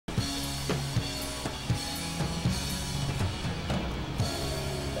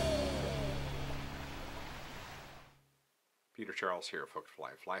Peter Charles here, Hooked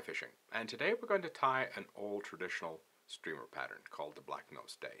Fly Fishing, and today we're going to tie an old traditional streamer pattern called the Black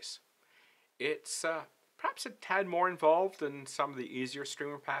Nose Dace. It's perhaps a tad more involved than some of the easier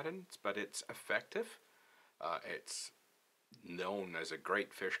streamer patterns, but it's effective. It's known as a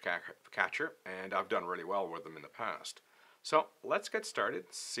great fish catcher, and I've done really well with them in the past. So let's get started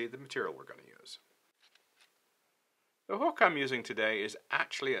and see the material we're going to use. The hook I'm using today is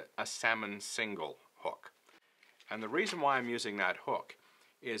actually a salmon single hook. And the reason why I'm using that hook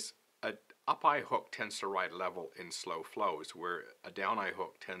is an up-eye hook tends to ride level in slow flows, where a down-eye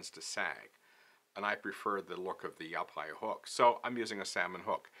hook tends to sag. And I prefer the look of the up-eye hook, so I'm using a salmon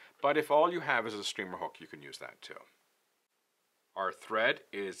hook. But if all you have is a streamer hook, you can use that too. Our thread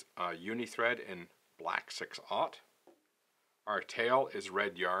is a uni thread in black 6/0. Our tail is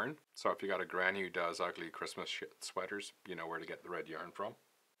red yarn, so if you got a granny who does ugly Christmas sweaters, you know where to get the red yarn from.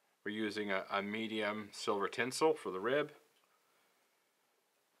 We're using a medium silver tinsel for the rib.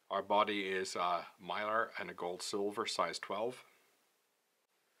 Our body is mylar and a gold silver size 12.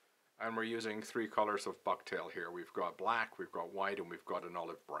 And we're using 3 colors of bucktail here. We've got black, we've got white, and we've got an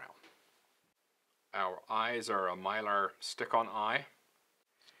olive brown. Our eyes are a mylar stick-on eye.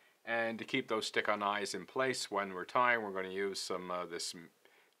 And to keep those stick-on eyes in place when we're tying, we're going to use some this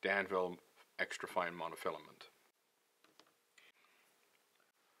Danville extra fine monofilament.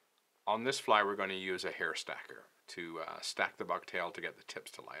 On this fly, we're going to use a hair stacker to stack the bucktail to get the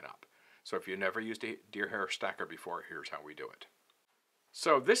tips to line up. So if you've never used a deer hair stacker before, here's how we do it.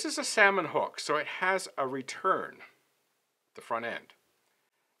 So this is a salmon hook, so it has a return at the front end.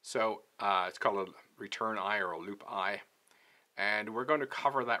 So it's called a return eye or a loop eye. And we're going to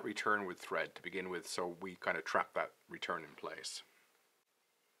cover that return with thread to begin with, so we kind of trap that return in place.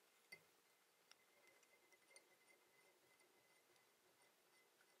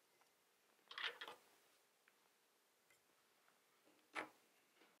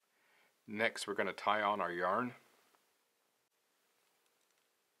 Next, we're going to tie on our yarn.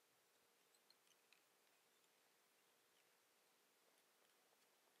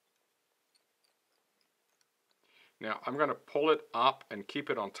 Now, I'm going to pull it up and keep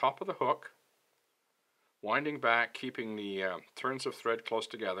it on top of the hook, winding back, keeping the turns of thread close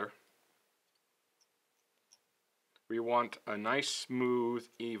together. We want a nice, smooth,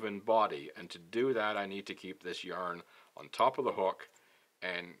 even body, and to do that, I need to keep this yarn on top of the hook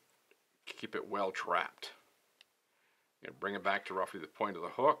and keep it well trapped. Bring it back to roughly the point of the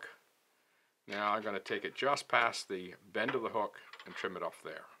hook. Now I'm going to take it just past the bend of the hook and trim it off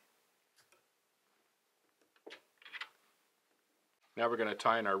there. Now we're going to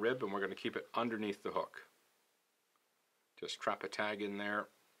tie in our rib, and we're going to keep it underneath the hook. Just trap a tag in there,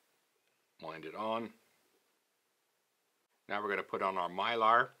 wind it on. Now we're going to put on our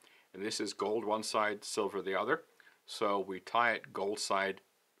mylar, and this is gold one side, silver the other. So we tie it gold side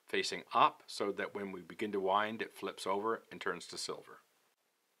facing up, so that when we begin to wind, it flips over and turns to silver.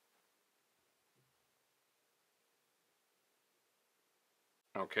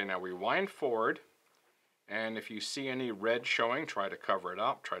 Okay, now we wind forward, and if you see any red showing, try to cover it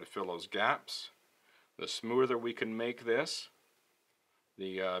up, try to fill those gaps. The smoother we can make this,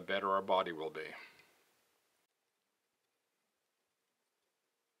 the better our body will be.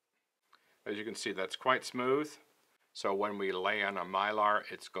 As you can see, that's quite smooth. So when we lay on a mylar,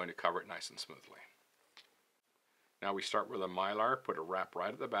 it's going to cover it nice and smoothly. Now we start with a mylar, put a wrap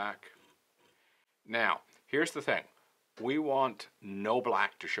right at the back. Now, here's the thing. We want no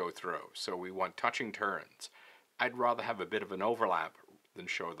black to show through, so we want touching turns. I'd rather have a bit of an overlap than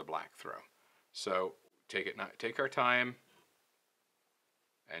show the black through. So take our time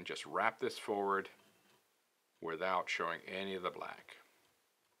and just wrap this forward without showing any of the black.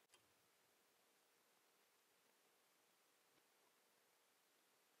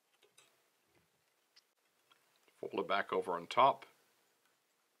 Fold it back over on top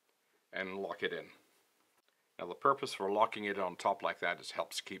and lock it in. Now the purpose for locking it on top like that is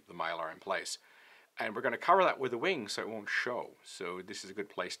helps keep the mylar in place. And we're going to cover that with a wing so it won't show. So this is a good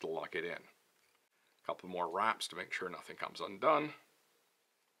place to lock it in. A couple more wraps to make sure nothing comes undone.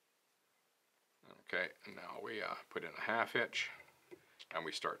 Okay, and now we put in a half hitch and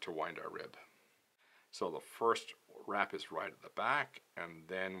we start to wind our rib. So the first wrap is right at the back, and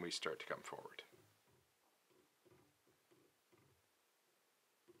then we start to come forward.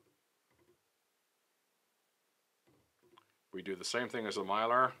 We do the same thing as the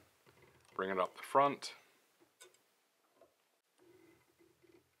mylar, bring it up the front,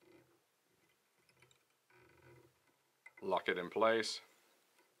 lock it in place,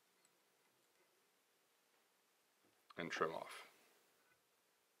 and trim off.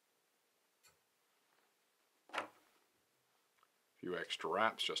 few extra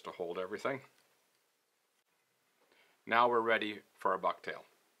wraps just to hold everything. Now we're ready for our bucktail.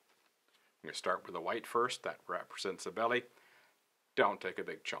 I'm going to start with the white first. That represents the belly. Don't take a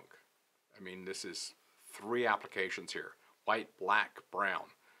big chunk. I mean, this is 3 applications here. White, black, brown.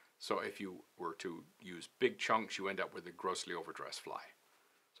 So if you were to use big chunks, you end up with a grossly overdressed fly.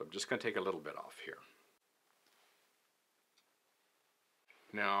 So I'm just going to take a little bit off here.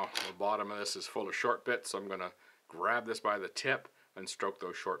 Now the bottom of this is full of short bits, so I'm going to grab this by the tip and stroke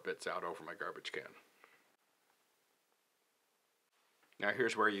those short bits out over my garbage can. Now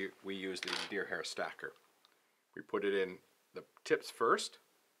here's where we use the deer hair stacker. We put it in the tips first,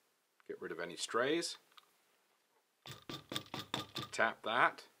 get rid of any strays, tap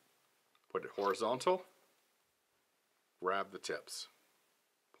that, put it horizontal, grab the tips,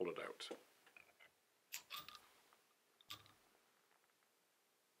 pull it out.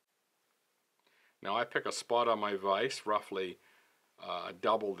 Now I pick a spot on my vise, roughly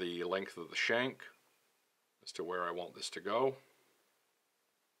double the length of the shank as to where I want this to go.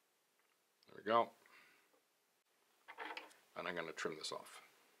 There we go. And I'm going to trim this off.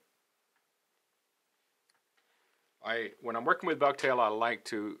 When I'm working with bucktail, I like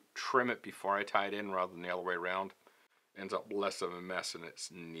to trim it before I tie it in rather than the other way around. Ends up less of a mess and it's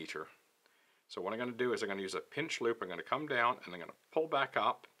neater. So what I'm going to do is I'm going to use a pinch loop. I'm going to come down and I'm going to pull back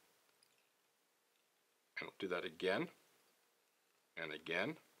up. And I'll do that again and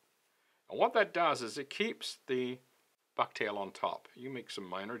again. And what that does is it keeps the bucktail on top. You make some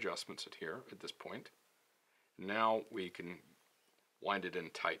minor adjustments at this point. Now we can wind it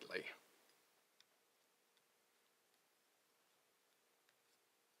in tightly.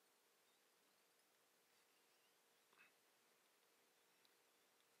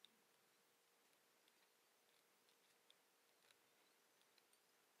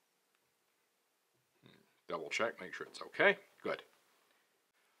 Double check, make sure it's okay. Good.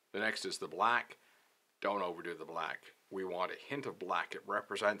 The next is the black. Don't overdo the black. We want a hint of black. It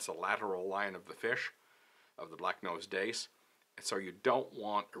represents the lateral line of the fish, of the Black Nose Dace. And so you don't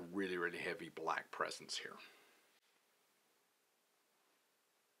want a really, really heavy black presence here.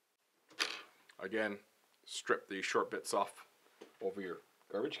 Again, strip the short bits off over your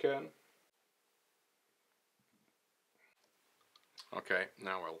garbage can. Okay,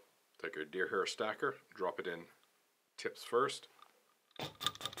 now we'll take our deer hair stacker, drop it in tips first.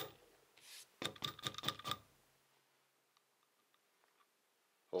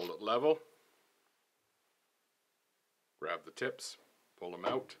 Hold it level. Grab the tips, pull them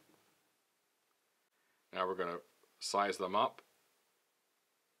out. Now we're going to size them up.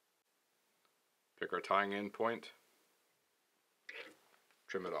 Pick our tying end point.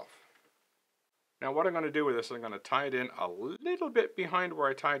 Trim it off. Now what I'm going to do with this, I'm going to tie it in a little bit behind where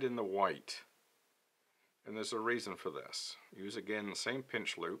I tied in the white. And there's a reason for this. Use again the same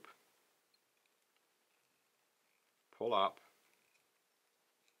pinch loop. Pull up.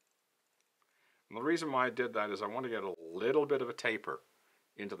 And the reason why I did that is I want to get a little bit of a taper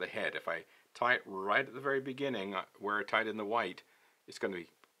into the head. If I tie it right at the very beginning where I tied in the white, it's going to be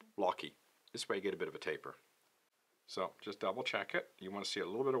blocky. This way you get a bit of a taper. So just double check it. You want to see a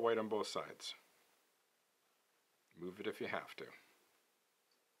little bit of white on both sides. Move it if you have to.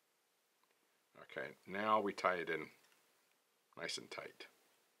 Okay, now we tie it in nice and tight.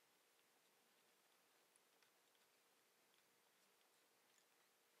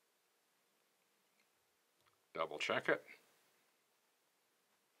 Double check it.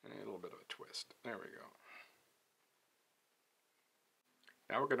 And a little bit of a twist. There we go.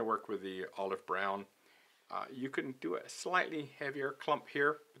 Now we're going to work with the olive brown. You can do a slightly heavier clump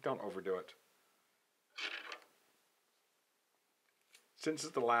here, but don't overdo it. Since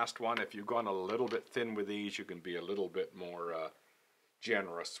it's the last one, if you've gone a little bit thin with these, you can be a little bit more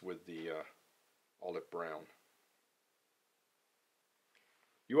generous with the olive brown.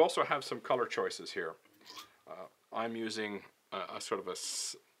 You also have some color choices here. I'm using a sort of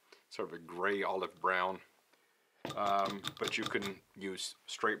a gray olive brown, but you can use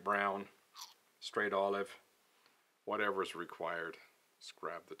straight brown, straight olive, whatever is required. Just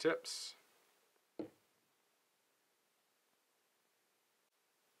grab the tips.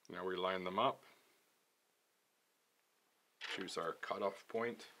 Now we line them up. Choose our cutoff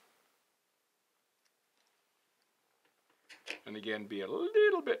point. And again, be a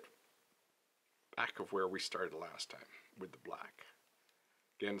little bit back of where we started last time with the black.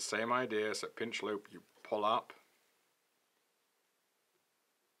 Again, same idea as a pinch loop. You pull up.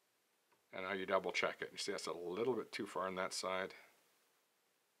 And now you double check it. You see that's a little bit too far on that side.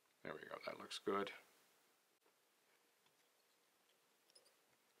 There we go, that looks good.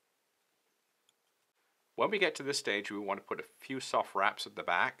 When we get to this stage, we want to put a few soft wraps at the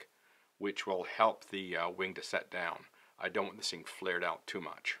back, which will help the wing to set down. I don't want this thing flared out too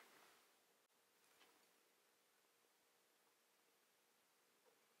much.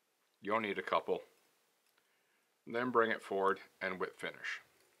 You'll need a couple. Then bring it forward and whip finish.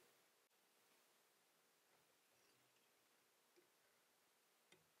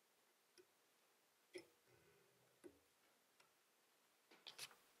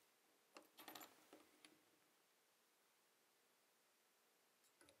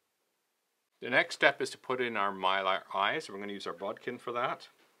 The next step is to put in our mylar eyes. We're going to use our bodkin for that.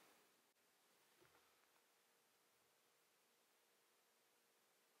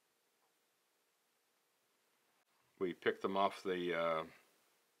 We pick them off the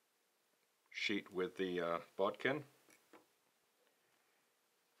sheet with the bodkin.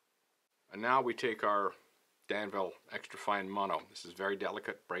 And now we take our Danville extra fine mono. This is very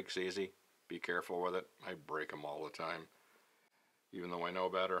delicate, breaks easy. Be careful with it. I break them all the time, even though I know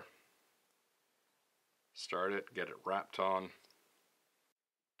better. Start it, get it wrapped on.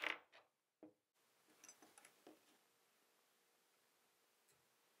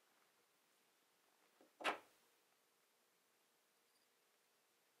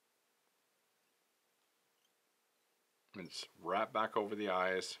 And just wrap back over the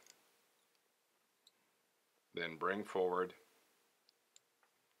eyes. Then bring forward.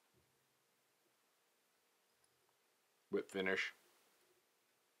 Whip finish.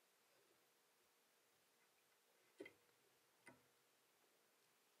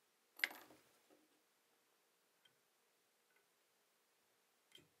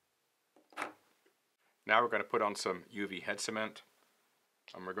 Now we're going to put on some UV head cement,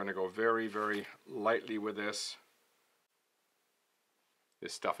 and we're going to go very, very lightly with this.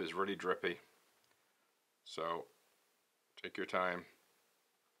 This stuff is really drippy, so take your time,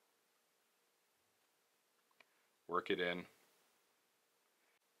 work it in.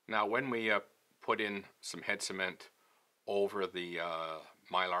 Now when we put in some head cement over the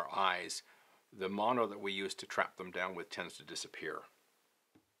mylar eyes, the mono that we use to trap them down with tends to disappear.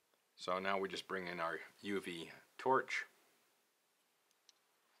 So now we just bring in our UV torch.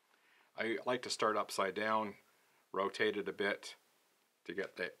 I like to start upside down, rotate it a bit to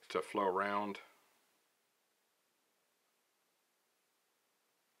get that to flow around.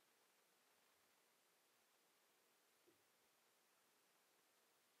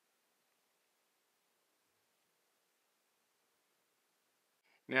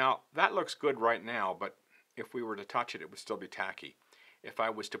 Now that looks good right now, but if we were to touch it, it would still be tacky. If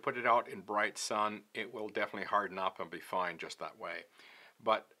I was to put it out in bright sun, it will definitely harden up and be fine just that way.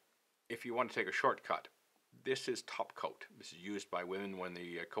 But if you want to take a shortcut, this is top coat. This is used by women when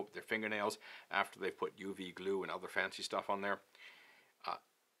they coat their fingernails after they put UV glue and other fancy stuff on there.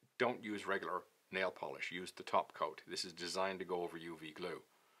 Don't use regular nail polish, use the top coat. This is designed to go over UV glue.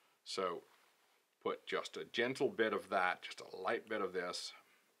 So put just a gentle bit of that, just a light bit of this,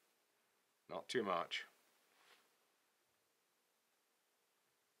 not too much.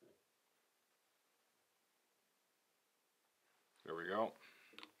 There we go.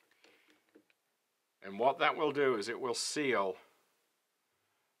 And what that will do is it will seal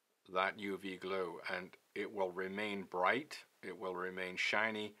that UV glue, and it will remain bright, it will remain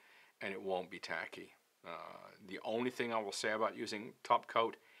shiny, and it won't be tacky. The only thing I will say about using top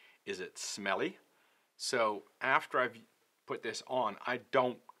coat is it's smelly. So after I've put this on, I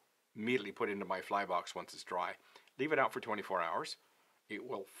don't immediately put it into my fly box once it's dry. Leave it out for 24 hours. It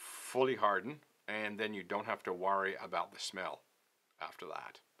will fully harden, and then you don't have to worry about the smell after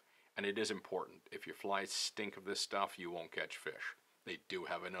that. And it is important. If your flies stink of this stuff, you won't catch fish. They do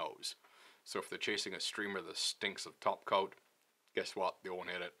have a nose. So if they're chasing a streamer that stinks of top coat, guess what? They won't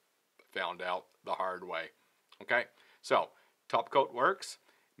hit it. Found out the hard way. Okay, so top coat works.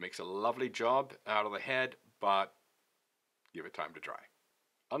 Makes a lovely job out of the head, but give it time to dry.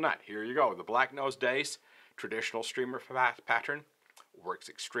 On that, here you go. The Black Nose Dace traditional streamer pattern works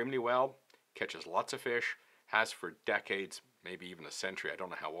extremely well, catches lots of fish, has for decades, maybe even a century. I don't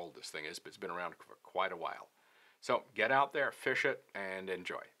know how old this thing is, but it's been around for quite a while. So get out there, fish it, and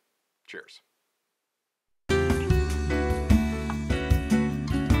enjoy. Cheers.